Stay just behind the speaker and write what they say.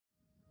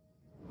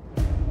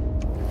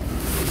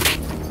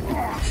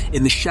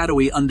In the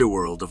shadowy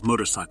underworld of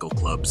motorcycle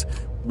clubs,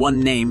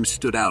 one name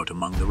stood out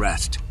among the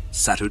rest: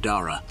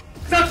 Satudarah.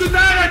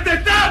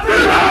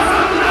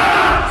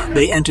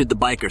 They entered the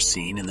biker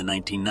scene in the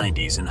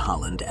 1990s in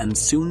Holland and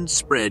soon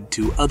spread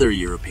to other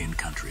European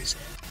countries,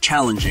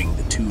 challenging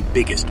the two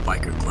biggest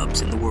biker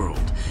clubs in the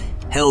world,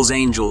 Hells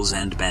Angels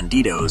and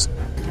Bandidos.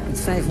 Met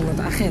 500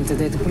 agenten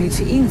deed de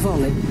politie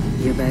invallen.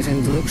 Hierbij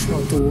zijn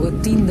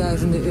drugsmotoren,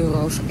 tienduizenden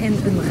euro's en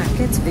een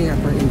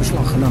raketwerper in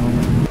beslag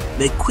genomen.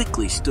 They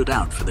quickly stood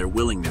out for their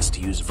willingness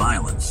to use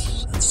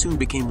violence and soon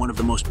became one of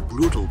the most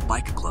brutal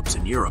biker clubs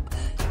in Europe,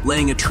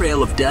 laying a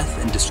trail of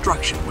death and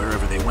destruction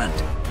wherever they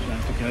went.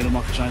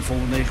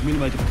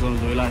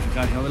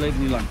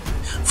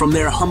 From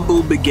their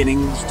humble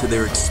beginnings to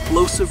their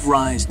explosive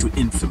rise to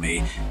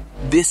infamy,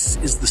 this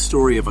is the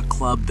story of a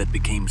club that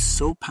became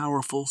so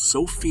powerful,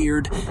 so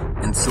feared,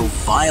 and so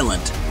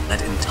violent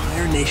that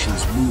entire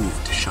nations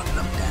moved to shut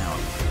them down.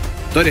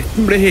 Da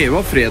retten ble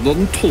hevet fredag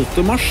den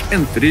 12. mars,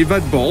 endte de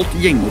verbalt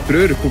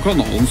gjengopprør på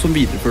kanalen som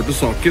videreførte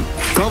saken.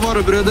 Ta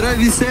vare, brødre,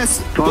 vi ses!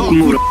 Takk,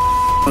 mora.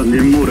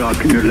 Din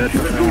moraknuller.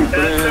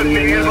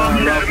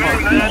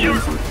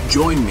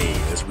 Join me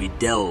as we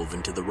delve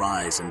into the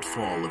rise and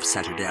fall of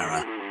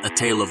Satudarah, a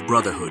tale of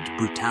brotherhood,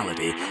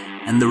 brutality,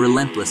 and the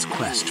relentless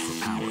quest for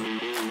power.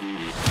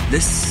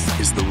 This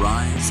is the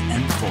rise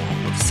and fall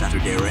of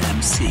Satudarah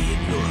MC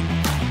in Europe.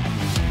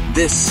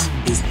 This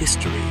is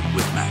History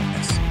with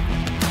Magnus.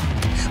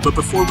 But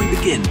before we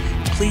begin,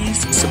 please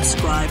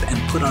subscribe and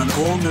put on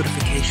all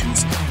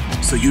notifications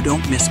so you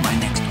don't miss my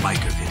next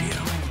biker video.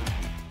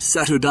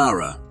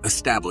 Satudarah,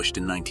 established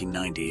in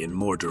 1990 in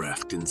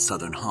Moordrecht in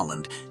southern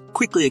Holland,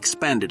 quickly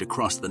expanded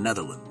across the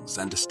Netherlands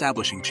and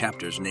establishing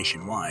chapters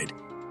nationwide.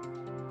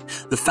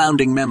 The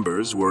founding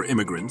members were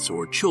immigrants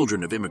or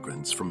children of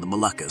immigrants from the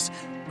Moluccas,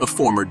 a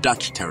former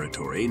Dutch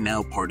territory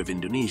now part of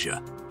Indonesia.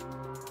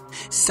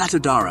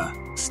 Satudarah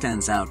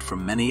stands out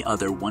from many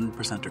other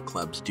one-percenter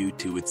clubs due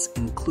to its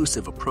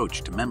inclusive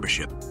approach to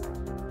membership.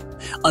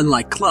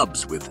 Unlike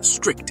clubs with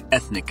strict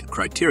ethnic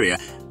criteria,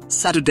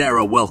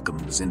 Satudarah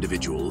welcomes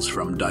individuals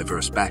from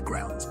diverse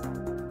backgrounds.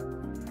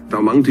 Der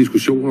er mange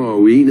diskussioner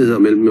og uenigheder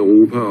mellem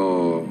Europa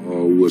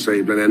og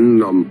USA, blandt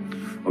andet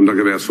om der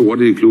kan være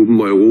sorte i klubben,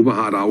 hvor Europa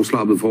har et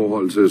afslappet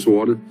forhold til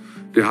sorte.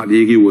 Det har de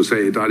ikke i USA,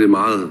 der er det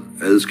meget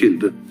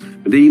adskilte.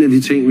 Men det er en af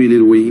de ting, vi er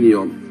lidt uenige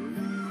om.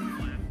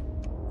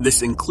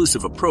 This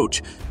inclusive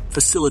approach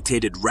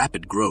facilitated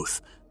rapid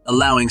growth,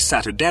 allowing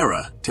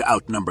Satudarah to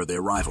outnumber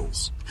their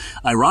rivals.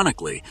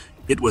 Ironically,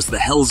 it was the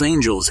Hells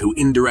Angels who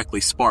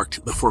indirectly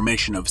sparked the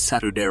formation of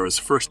Satudarah's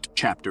first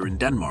chapter in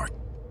Denmark.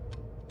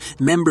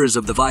 Members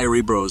of the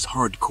Viary Bros'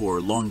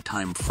 hardcore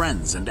longtime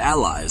friends and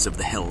allies of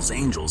the Hells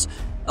Angels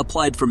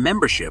applied for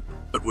membership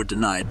but were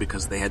denied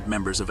because they had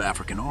members of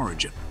African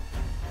origin.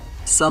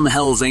 Some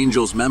Hells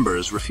Angels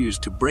members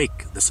refused to break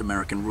this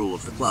American rule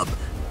of the club,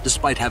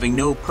 despite having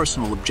no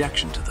personal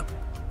objection to them.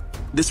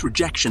 This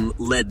rejection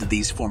led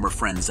these former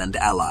friends and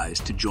allies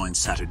to join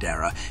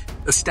Satudarah,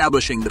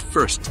 establishing the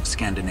first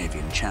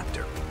Scandinavian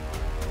chapter.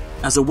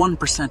 As a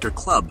one-percenter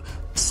club,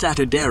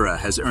 Satudarah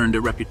has earned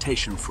a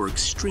reputation for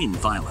extreme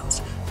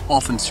violence,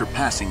 often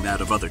surpassing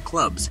that of other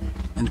clubs,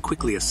 and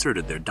quickly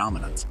asserted their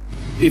dominance.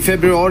 I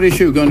februari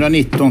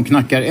 2019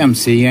 knackar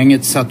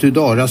MC-gänget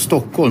Satudarah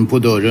Stockholm på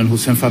dörren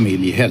hos en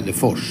familj i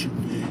Hällefors.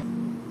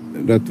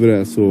 Rätt vad det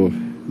är så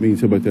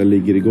minns jag bara att jag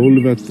ligger i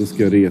golvet och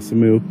ska resa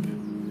mig upp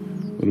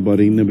och det bara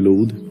rinner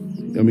blod.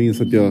 Jag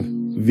minns att jag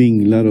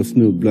vinglar och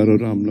snubblar och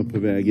ramlar på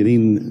vägen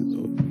in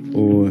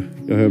och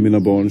jag hör mina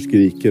barn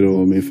skriker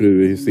och min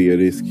fru är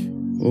hysterisk.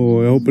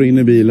 Och jag hoppar in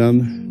i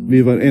bilen.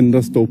 Vid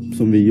varenda stopp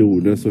som vi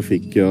gjorde så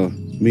fick jag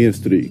mer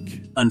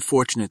stryk.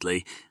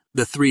 Unfortunately,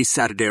 the three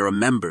Satudarah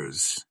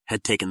members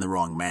had taken the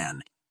wrong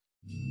man.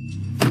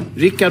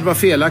 Rickard var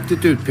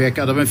felaktigt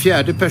utpekad av en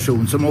fjärde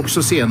person som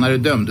också senare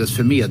dömdes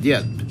för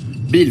medhjälp.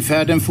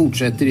 Bilfärden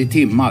fortsätter i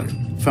timmar.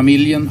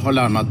 Familjen har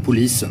larmat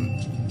polisen.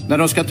 När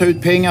de ska ta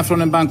ut pengar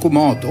från en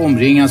bankomat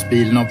omringas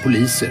bilen av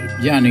poliser.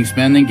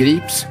 Gärningsmännen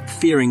grips.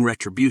 Fearing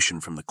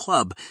retribution from the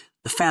club,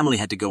 the family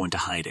had to go into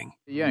hiding.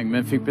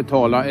 Gängmän fick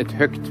betala ett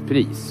högt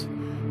pris.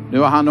 Nu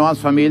har han och hans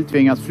familj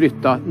tvingats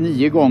flytta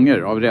 9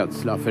 gånger av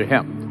rädsla för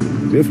hämnd.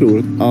 Vi har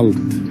förlorat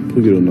allt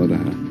på grund av det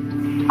här.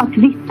 Att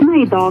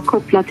vittna idag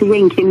kopplat till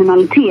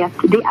gängkriminalitet,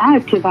 det är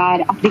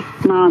tyvärr att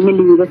vittna med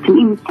livet som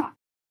insats.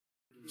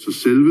 Så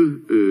selve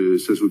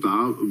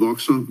Satudarah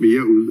vokser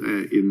mere ud af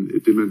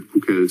det, man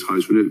kunne kalde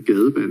traditionel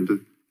gadebande.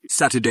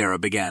 Satudarah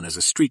began as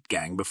a street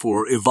gang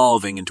before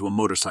evolving into a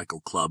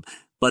motorcycle club,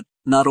 but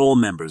not all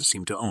members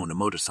seem to own a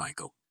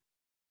motorcycle.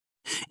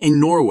 In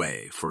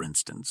Norway, for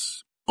instance,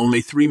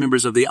 only 3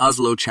 members of the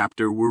Oslo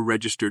chapter were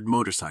registered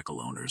motorcycle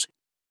owners.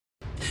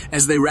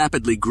 As they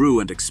rapidly grew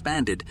and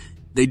expanded,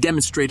 they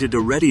demonstrated a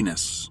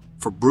readiness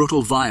for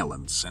brutal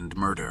violence and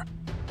murder.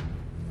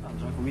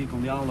 Hier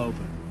kwam hij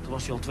aanlopen. Toen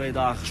was hij al 2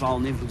 dagen zwaar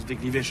onder invloed dat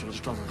ik niet wist. Dus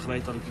ik had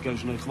geweten dat ik de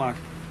keuze nooit gemaakt.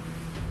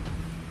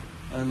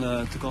 En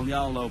toen kwam hij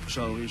aanlopen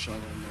zo, hier zo.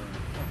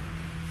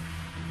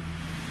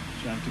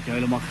 Ja, natuurlijk een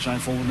hele magazijn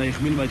vol met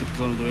 9 mm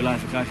patronen door je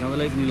lijf. Dan krijg je aan de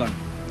leven niet lang.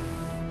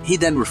 He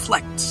then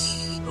reflects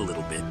a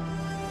little bit.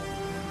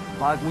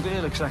 Maar ik moet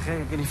eerlijk zeggen,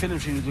 in die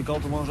films zie je natuurlijk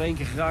altijd maar eens 1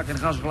 keer geraakt en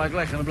dan gaan ze gelijk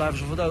leggen en dan blijven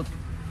ze voor dood.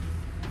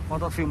 Maar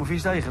dat viel me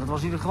vies tegen, dat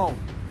was niet het geval.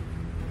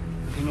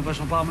 Er ging nog best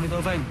wel een paar minuten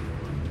overheen.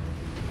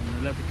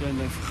 En letterlijk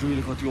en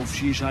figuurlijk wat die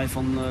officier zei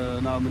van,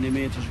 nou meneer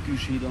Meerts, als ik u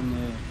zie, dan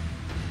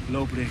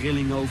lopen de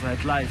rillingen over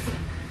het lijf.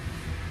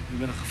 U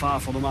bent een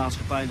gevaar voor de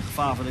maatschappij, een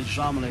gevaar voor deze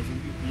samenleving.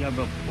 Jij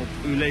wat op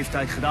uw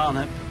leeftijd gedaan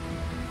hebt.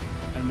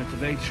 En met de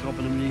wetenschap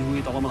en de manier hoe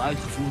je het allemaal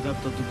uitgevoerd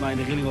hebt, dat doet mij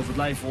de rilling over het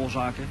lijf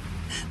veroorzaken.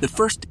 The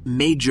first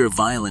major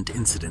violent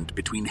incident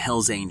between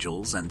Hells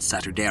Angels and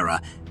Satudarah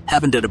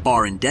happened at a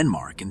bar in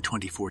Denmark in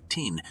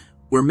 2014,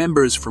 where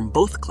members from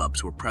both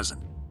clubs were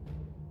present.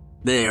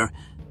 There,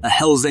 a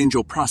Hells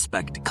Angel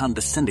prospect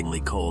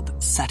condescendingly called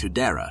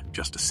Satudarah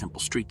just a simple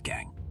street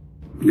gang.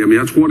 Jamen,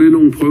 jeg tror, det er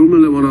nogle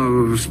prøvemedlemmer,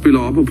 der spiller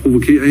op og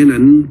provokerer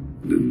hinanden.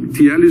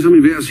 De er ligesom i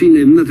hver sin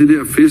ende af det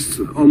der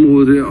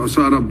festområde der, og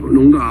så er der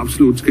nogen, der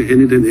absolut skal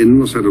hen i den ende,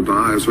 hvor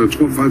Satudarah er. Så jeg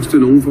tror faktisk, det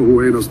er nogen fra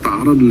HA, der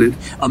starter det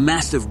lidt. A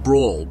massive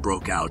brawl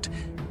broke out,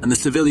 and the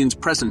civilians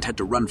present had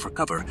to run for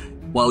cover,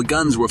 while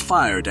guns were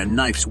fired and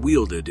knives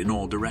wielded in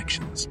all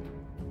directions.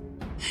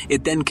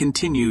 It then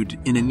continued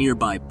in a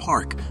nearby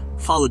park,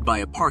 followed by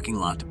a parking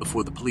lot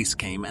before the police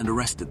came and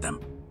arrested them.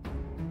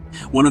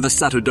 One of the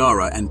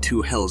Satudarah and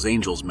 2 Hells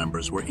Angels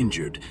members were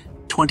injured.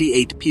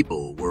 28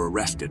 people were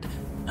arrested,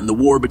 and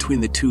the war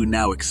between the two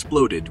now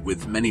exploded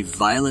with many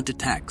violent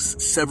attacks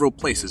several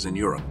places in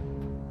Europe.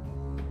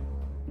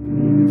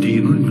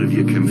 Die neuen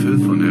Revierkämpfe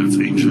von Hells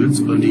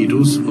Angels,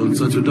 Bandidos und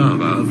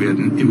Satudarah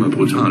werden immer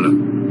brutaler.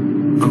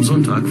 Am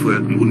Sonntag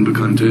feuerten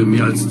Unbekannte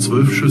mehr als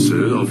 12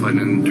 Schüsse auf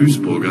einen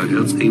Duisburger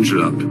Hells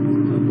Angel ab.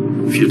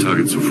 4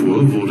 Tage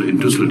zuvor wurde in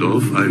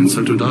Düsseldorf ein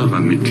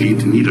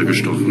Satudarah-Mitglied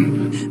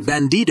niedergestochen.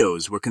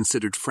 Bandidos were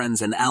considered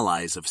friends and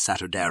allies of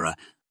Satudarah,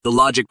 the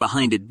logic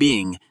behind it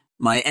being,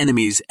 my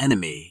enemy's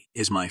enemy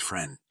is my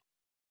friend.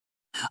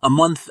 A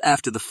month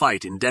after the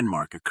fight in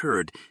Denmark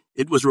occurred,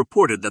 it was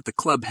reported that the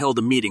club held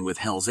a meeting with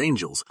Hells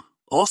Angels.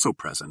 Also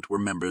present were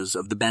members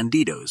of the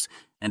Bandidos,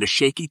 and a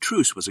shaky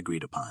truce was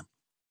agreed upon.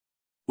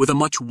 With a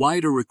much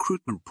wider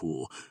recruitment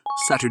pool,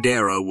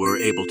 Satudarah were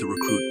able to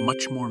recruit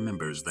much more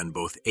members than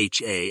both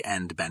HA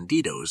and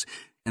Bandidos,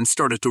 and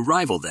started to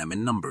rival them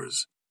in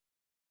numbers.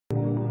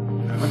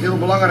 Wat heel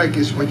belangrijk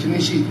is, wat je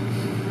niet ziet,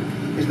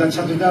 is dat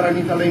Satudarah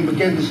niet alleen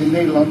bekend is in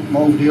Nederland,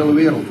 maar over de hele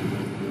wereld.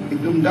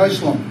 Ik noem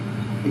Duitsland,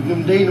 ik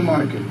noem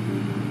Denemarken,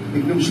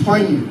 ik noem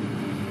Spanje,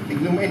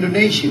 ik noem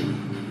Indonesië.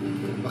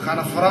 We gaan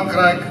naar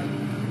Frankrijk,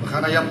 we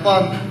gaan naar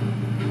Japan,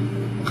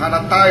 we gaan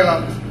naar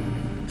Thailand.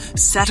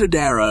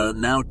 Satudarah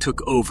now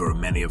took over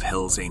many of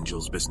Hells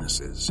Angels'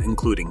 businesses,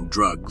 including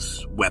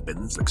drugs,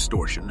 weapons,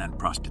 extortion, and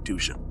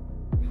prostitution.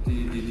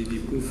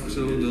 Die proef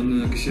so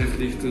dann Geschäft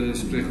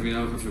sprechen wir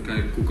auch, wir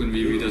können gucken,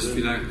 wie wir das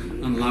vielleicht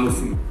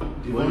anlaufen.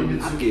 Die wollen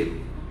jetzt abgeben.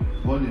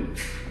 Wollen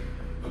nicht.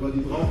 Aber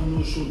die brauchen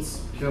nur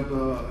Schutz. Ich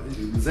habe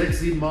 6,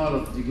 7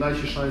 Mal die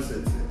gleiche Scheiße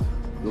erzählt.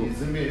 Die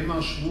sind mir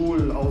immer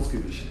schwul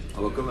ausgewichen.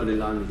 Aber können wir den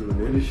Laden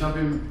nicht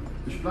übernehmen?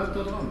 Ich bleib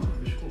da dran.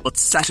 But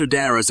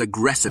Satudarah's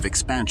aggressive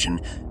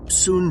expansion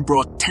soon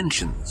brought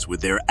tensions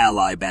with their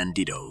ally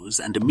Bandidos,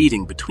 and a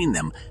meeting between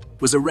them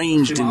was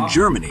arranged in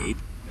Germany.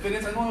 Wenn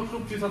jetzt ein neuer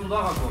Club wie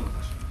Satudarah kommt,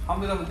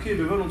 haben wir gesagt, okay,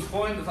 wir würden uns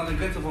freuen, das ist an der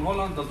Grenze von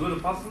Holland, das würde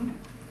passen,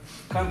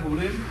 kein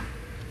Problem.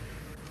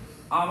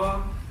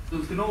 Aber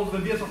das ist genauso,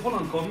 wenn wir jetzt nach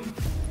Holland kommen,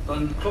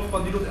 dann klopft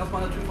Bandidos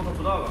erstmal an der Tür von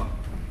Satudarah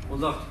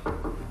und sagt,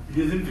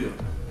 hier sind wir.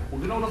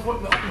 Und genau das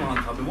wollten wir auch nur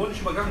handhaben, wir wollten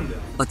nicht übergangen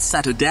werden. But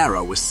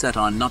Satudarah was set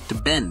on not to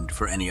bend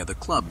for any other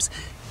clubs,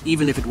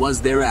 even if it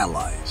was their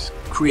allies,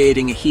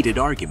 creating a heated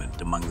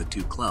argument among the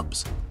 2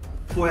 clubs.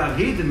 Vorher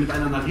reden,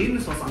 miteinander reden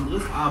ist was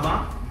anderes,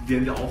 aber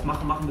wenn wir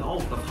aufmachen, machen wir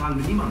auf. Da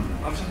fragen wir niemanden.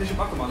 Habe ich nicht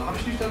gemacht,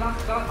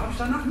 habe ich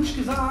danach nicht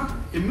gesagt,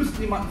 ihr müsst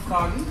niemanden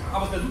fragen,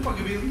 aber es wäre super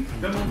gewesen,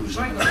 wenn man uns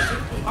Bescheid sagt.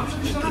 Habe ich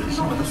nicht danach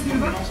gesagt, das ist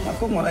gesagt. Ja,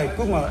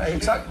 guck mal,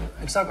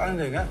 ich sag ein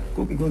Ding, hè.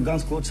 Guck, ich will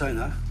ganz kurz sein,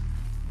 hè.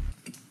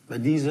 Bei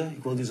dieser,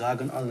 ich wollte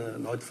sagen, alle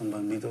Leute von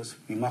Bandidos,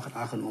 wir machen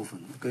Aachen offen,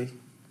 okay?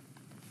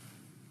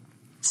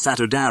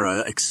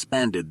 Satudarah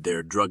expanded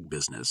their drug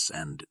business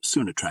and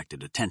soon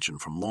attracted attention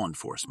from law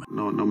enforcement.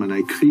 Når man er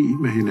i krig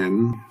med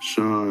hinanden,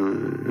 så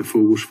er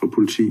fokus for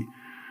politi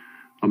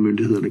og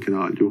myndighederne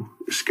generelt jo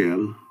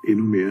skærpet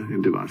endnu mere,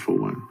 end det var i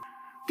forvejen.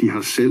 De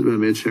har selv været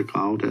med til at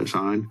grave deres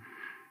egen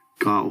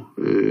grav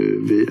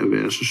ved at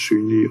være så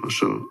synlige og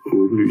så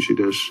åbenlyse i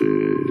deres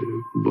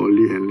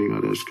voldelige handlinger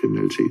og deres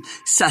kriminalitet.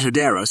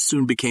 Satudarah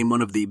soon became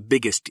one of the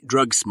biggest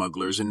drug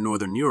smugglers in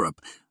Northern Europe,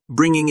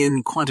 bringing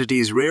in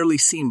quantities rarely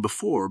seen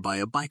before by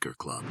a biker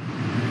club.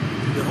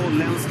 Det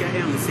holländska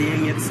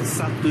MC-gänget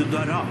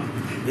Satudarah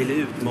ville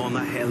utmana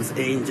Hells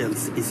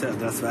Angels i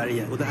södra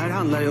Sverige. Och det här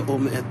handlar ju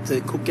om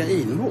ett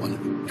kokainmål.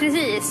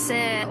 Precis,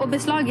 och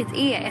beslaget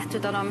är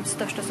ett av de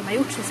största som har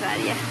gjorts i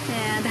Sverige.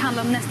 Det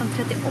handlar om nästan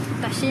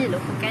 38 kilo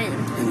kokain.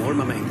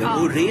 Enorma mängder,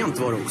 ja. Och rent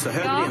var det också,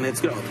 hög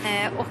renhetsgrad.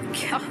 Och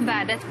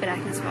värdet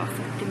beräknas vara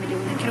 40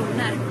 miljoner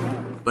kronor.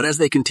 But as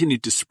they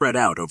continued to spread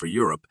out over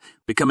Europe,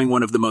 becoming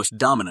one of the most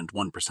dominant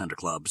 1%er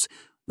clubs,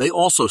 they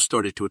also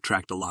started to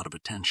attract a lot of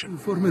attention.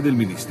 Informe del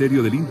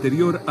Ministerio del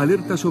Interior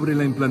alerta sobre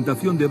la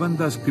implantación de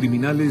bandas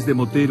criminales de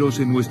moteros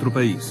en nuestro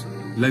país.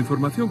 La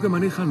información que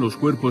manejan los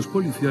cuerpos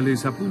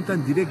policiales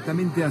apuntan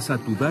directamente a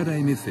Satudarah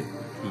MC.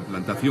 Su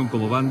implantación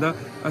como banda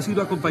ha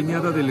sido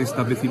acompañada del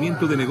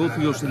establecimiento de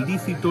negocios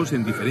ilícitos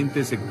en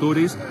diferentes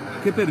sectores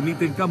que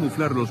permiten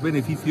camuflar los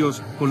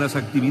beneficios con las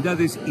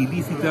actividades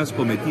ilícitas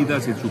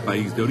cometidas en su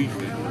país de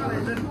origen.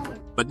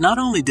 But not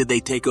only did they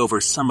take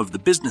over some of the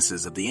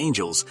businesses of the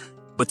Angels,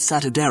 but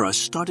Satudarah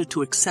started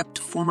to accept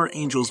former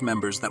Angels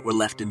members that were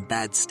left in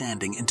bad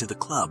standing into the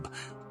club,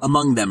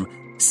 among them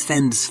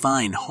Sven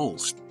Svein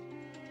Holst.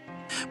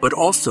 But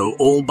also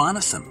Ole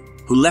Bonnesen,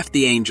 who left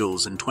the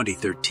Angels in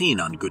 2013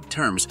 on good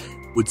terms,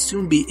 would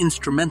soon be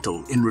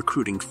instrumental in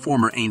recruiting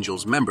former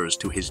Angels members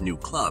to his new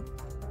club.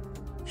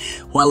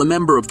 While a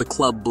member of the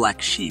club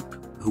Black Sheep,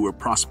 who were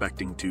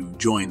prospecting to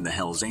join the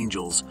Hells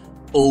Angels,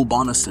 Ole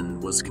Bonnesen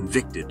was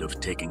convicted of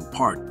taking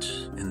part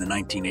in the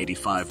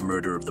 1985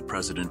 murder of the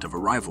president of a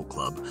rival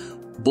club,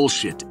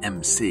 Bullshit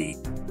MC.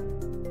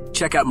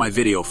 Check out my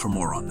video for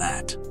more on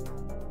that.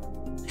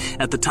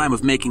 At the time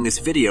of making this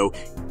video,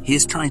 he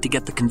is trying to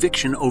get the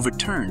conviction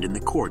overturned in the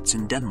courts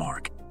in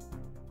Denmark.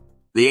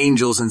 The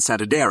Angels and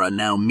Satudarah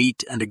now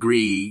meet and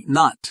agree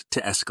not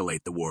to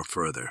escalate the war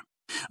further.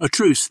 A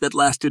truce that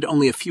lasted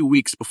only a few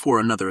weeks before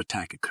another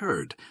attack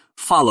occurred,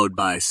 followed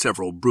by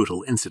several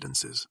brutal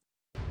incidences.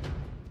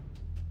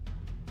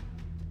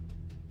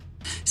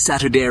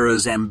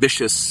 Satudarah's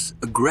ambitious,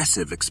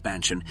 aggressive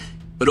expansion,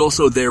 but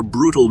also their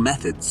brutal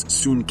methods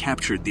soon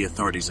captured the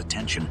authorities'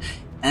 attention,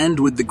 and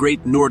with the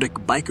Great Nordic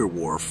Biker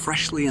War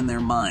freshly in their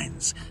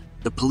minds,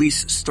 the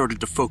police started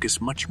to focus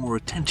much more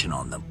attention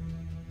on them,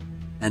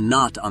 and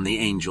not on the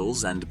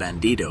Angels and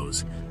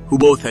Bandidos, who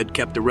both had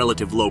kept a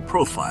relative low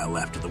profile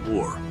after the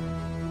war.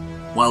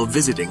 While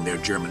visiting their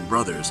German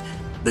brothers,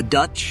 the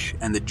Dutch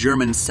and the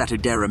German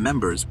Satudarah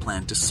members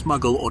planned to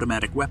smuggle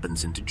automatic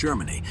weapons into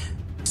Germany,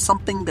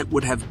 something that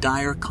would have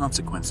dire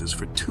consequences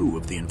for two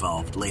of the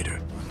involved later.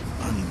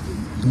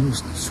 Er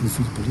is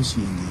zoveel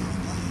politie in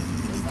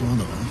die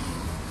kelder, hè?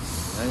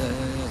 Ja.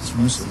 Ze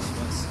moesten.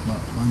 Maar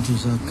want je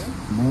zegt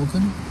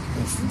morgen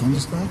of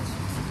donderdag,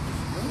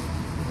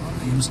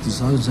 je moest die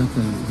zaal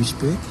zeggen wie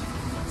spreekt.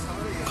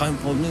 Kein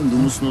Problem, du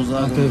musst nur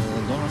sagen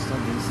Donnerstag,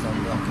 Dienstag.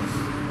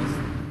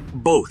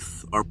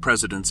 Both are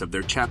presidents of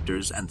their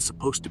chapters and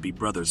supposed to be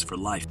brothers for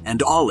life,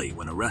 and Ollie,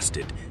 when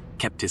arrested,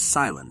 kept his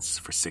silence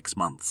for 6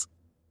 months.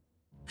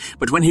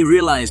 But when he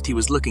realized he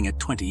was looking at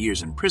 20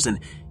 years in prison,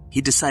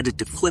 he decided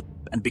to flip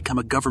and become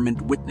a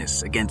government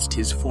witness against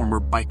his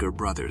former biker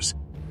brothers.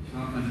 Ich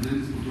war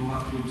Präsident des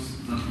Motorradclubs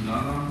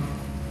Satudarah.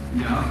 In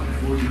der Haft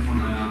erfuhr ich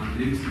von einer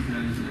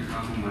lebensgefährlichen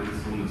Erkrankung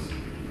meines Sohnes.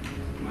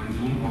 Mein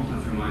Sohn braucht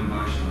dafür meinen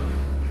Beistand.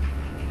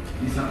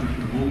 Dies hat mich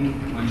bewogen,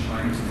 mein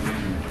Schweigen zu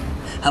brechen.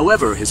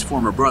 However, his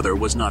former brother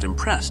was not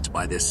impressed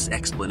by this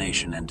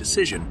explanation and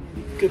decision.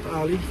 Kip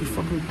Ali, die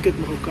fucking kip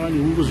Marokkaan,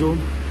 die hoerenzoon.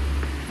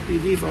 Die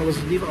heeft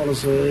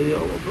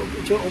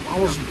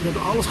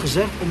alles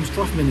gezegd om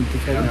strafmindering te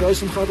krijgen. In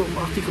Duitsland gaat het om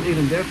artikel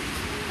 31.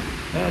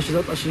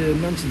 Als je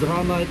mensen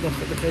eraan leidt, dan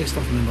krijg je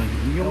strafmindering.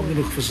 Een jongen die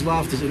nog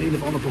verslaafd is in een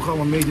of ander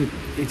programma meedoet,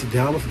 heeft hij de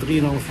helft,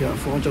 3,5 jaar.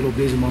 Volgend jaar loopt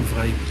deze man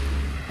vrij.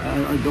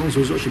 En dan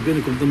sowieso, als je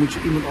binnenkomt, dan moet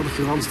je iemand altijd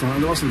garant staan. En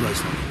dat was in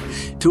Duitsland.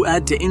 To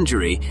add to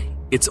injury,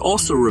 it's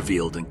also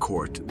revealed in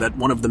court that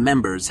one of the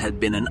members had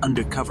been an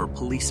undercover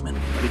policeman.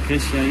 Die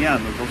Christian, ja,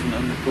 dat was een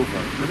undercover.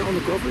 Met een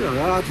undercover,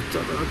 ja.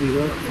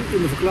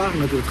 In de verklaring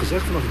had hij het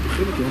gezegd vanaf het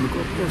begin dat hij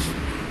undercover was.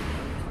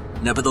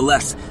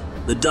 Nevertheless,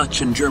 the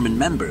Dutch and German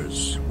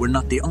members were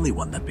not the only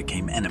one that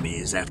became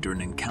enemies after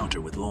an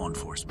encounter with law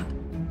enforcement.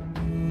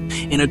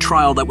 In a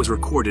trial that was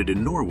recorded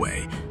in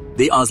Norway,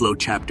 the Oslo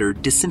chapter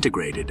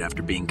disintegrated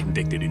after being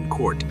convicted in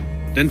court.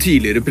 Den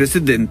tidligere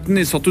presidenten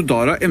i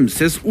Satudarah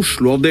MCs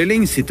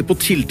Oslo-avdeling sitter på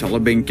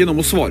tiltalebenken om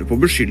å svare på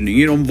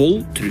beskyldninger om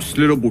vold,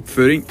 trusler og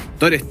bortføring.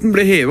 Da retten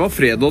ble hevet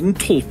fredag den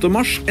 12.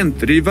 mars,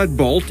 endte det i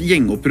verbalt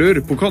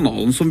gjengopprør på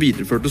kanalen som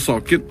videreførte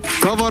saken.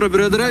 Ta vare,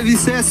 brødre, vi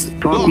ses!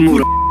 Takk,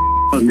 mora,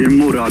 din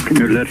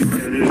moraknuller.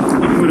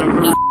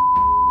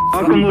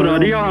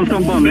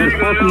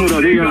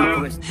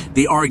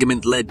 The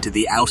argument led to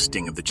the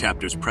ousting of the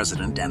chapter's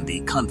president, and the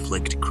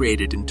conflict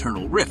created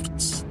internal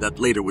rifts that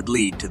later would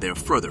lead to their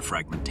further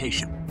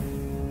fragmentation.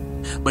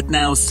 But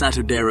now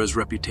Satudarah's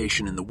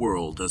reputation in the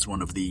world as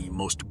one of the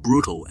most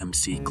brutal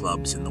MC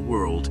clubs in the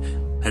world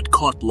had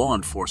caught law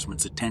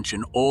enforcement's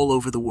attention all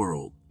over the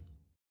world.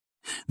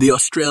 The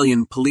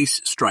Australian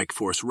police strike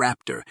force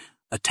Raptor,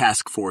 a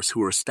task force who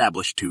were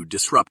established to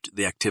disrupt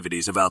the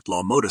activities of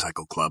outlaw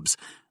motorcycle clubs,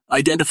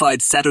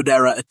 identified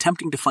Satudarah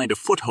attempting to find a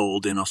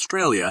foothold in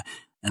Australia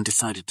and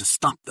decided to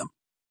stop them.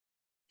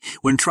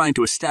 When trying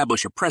to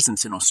establish a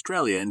presence in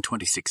Australia in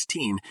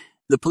 2016,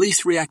 the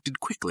police reacted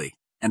quickly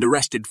and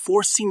arrested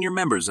 4 senior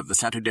members of the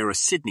Satudarah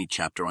Sydney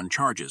chapter on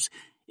charges,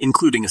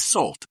 including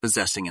assault,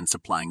 possessing and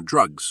supplying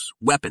drugs,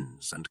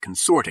 weapons, and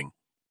consorting.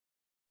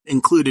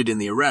 Included in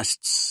the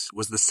arrests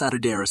was the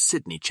Satudarah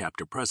Sydney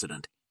chapter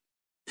president.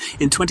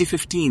 In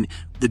 2015,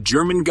 the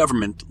German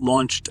government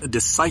launched a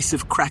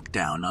decisive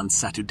crackdown on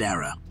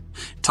Satudarah.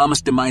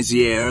 Thomas de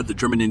Maizière, the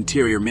German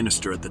interior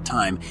minister at the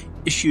time,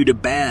 issued a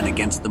ban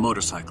against the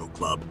motorcycle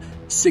club,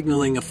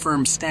 signaling a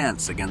firm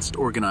stance against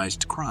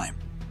organized crime.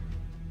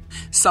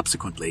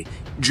 Subsequently,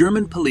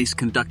 German police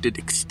conducted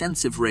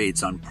extensive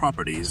raids on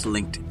properties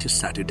linked to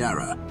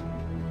Satudarah.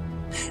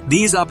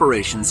 These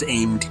operations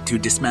aimed to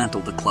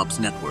dismantle the club's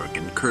network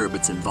and curb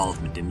its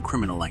involvement in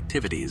criminal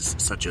activities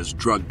such as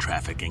drug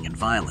trafficking and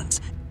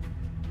violence.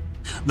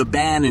 The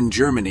ban in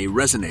Germany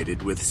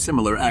resonated with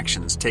similar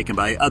actions taken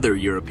by other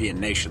European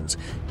nations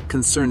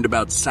concerned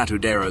about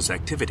Satudarah's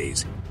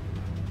activities.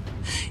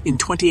 In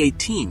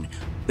 2018,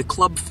 the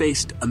club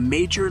faced a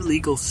major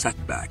legal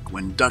setback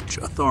when Dutch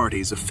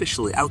authorities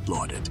officially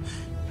outlawed it.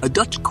 A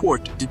Dutch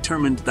court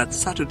determined that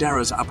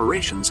Satudarah's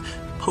operations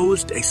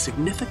posed a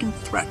significant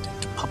threat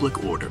to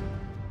public order.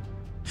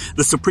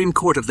 The Supreme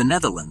Court of the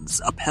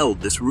Netherlands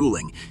upheld this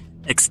ruling,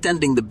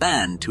 extending the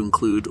ban to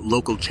include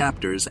local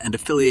chapters and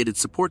affiliated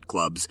support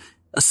clubs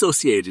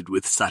associated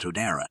with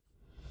Satudarah.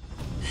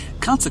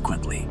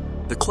 Consequently,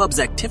 the club's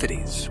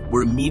activities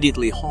were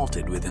immediately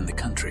halted within the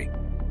country.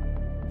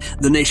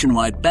 The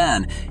nationwide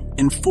ban,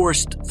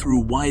 enforced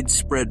through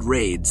widespread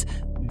raids,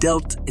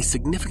 dealt a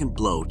significant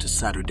blow to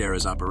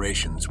Satudarah's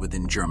operations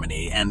within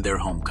Germany and their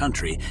home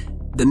country,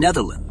 the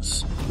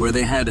Netherlands, where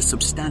they had a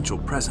substantial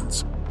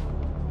presence.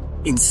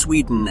 In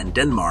Sweden and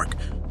Denmark,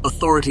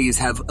 authorities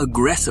have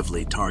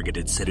aggressively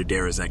targeted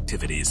Satudarah's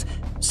activities,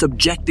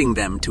 subjecting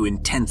them to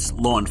intense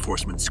law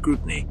enforcement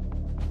scrutiny.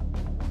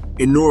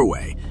 In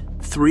Norway,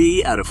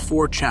 3 out of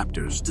 4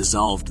 chapters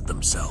dissolved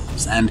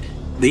themselves, and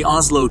the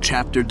Oslo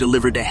chapter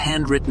delivered a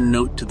handwritten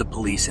note to the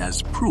police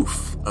as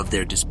proof of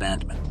their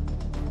disbandment.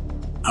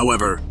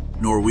 However,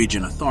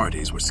 Norwegian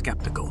authorities were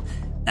skeptical.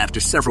 After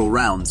several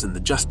rounds in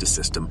the justice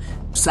system,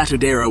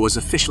 Satudarah was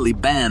officially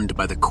banned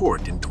by the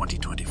court in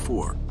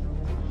 2024.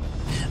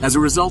 As a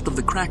result of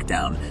the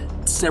crackdown,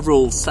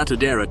 several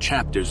Satudarah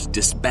chapters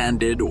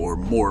disbanded or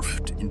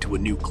morphed into a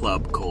new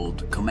club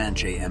called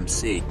Comanche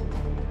MC.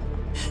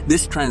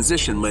 This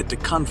transition led to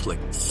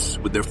conflicts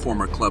with their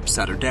former club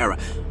Satudarah,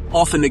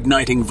 often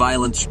igniting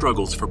violent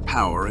struggles for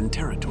power and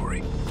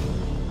territory.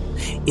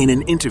 In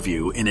an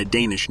interview in a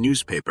Danish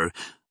newspaper,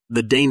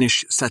 the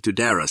Danish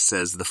Satudarah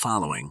says the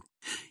following: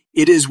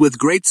 "It is with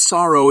great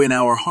sorrow in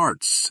our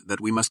hearts that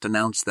we must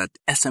announce that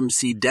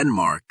SMC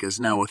Denmark is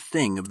now a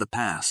thing of the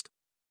past."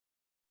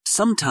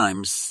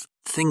 Sometimes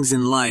things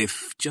in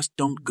life just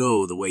don't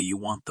go the way you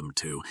want them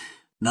to.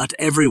 Not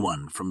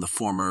everyone from the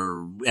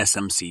former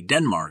SMC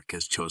Denmark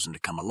has chosen to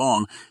come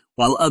along,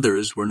 while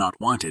others were not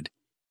wanted.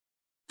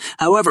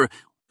 However,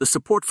 the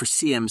support for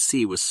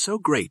CMC was so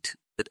great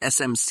that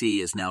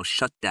SMC is now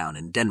shut down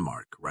in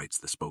Denmark, writes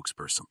the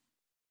spokesperson.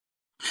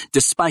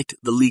 Despite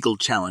the legal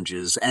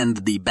challenges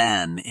and the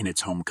ban in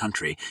its home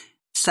country,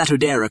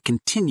 Satudarah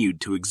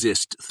continued to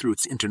exist through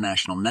its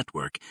international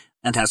network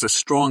and has a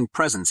strong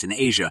presence in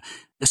Asia,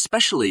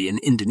 especially in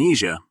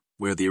Indonesia,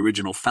 where the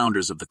original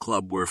founders of the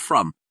club were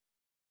from.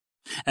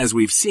 As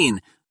we've seen,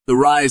 the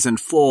rise and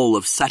fall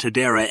of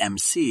Satudarah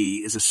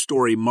MC is a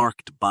story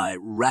marked by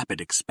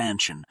rapid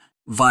expansion,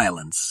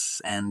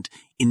 violence, and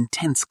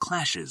intense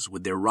clashes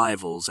with their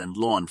rivals and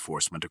law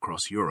enforcement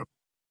across Europe.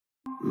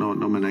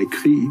 Når man er i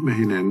krig med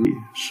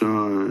hinanden, så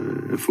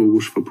er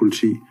fokus for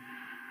politi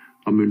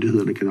og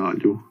myndighederne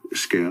generelt jo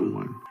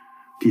skærmet.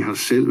 De har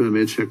selv været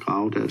med til at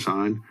grave deres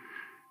egen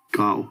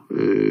grav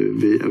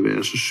ved at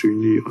være så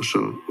synlige og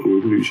så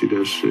åbenlyse i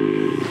deres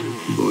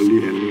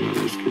voldelige handlinger og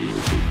deres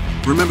kriminalitet.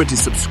 Remember to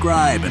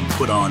subscribe and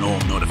put on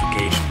all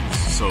notifications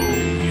so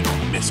you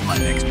don't miss my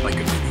next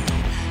biker video.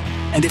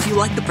 And if you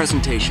like the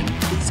presentation,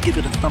 please give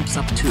it a thumbs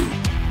up too.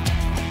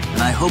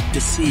 And I hope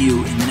to see you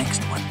in the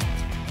next one.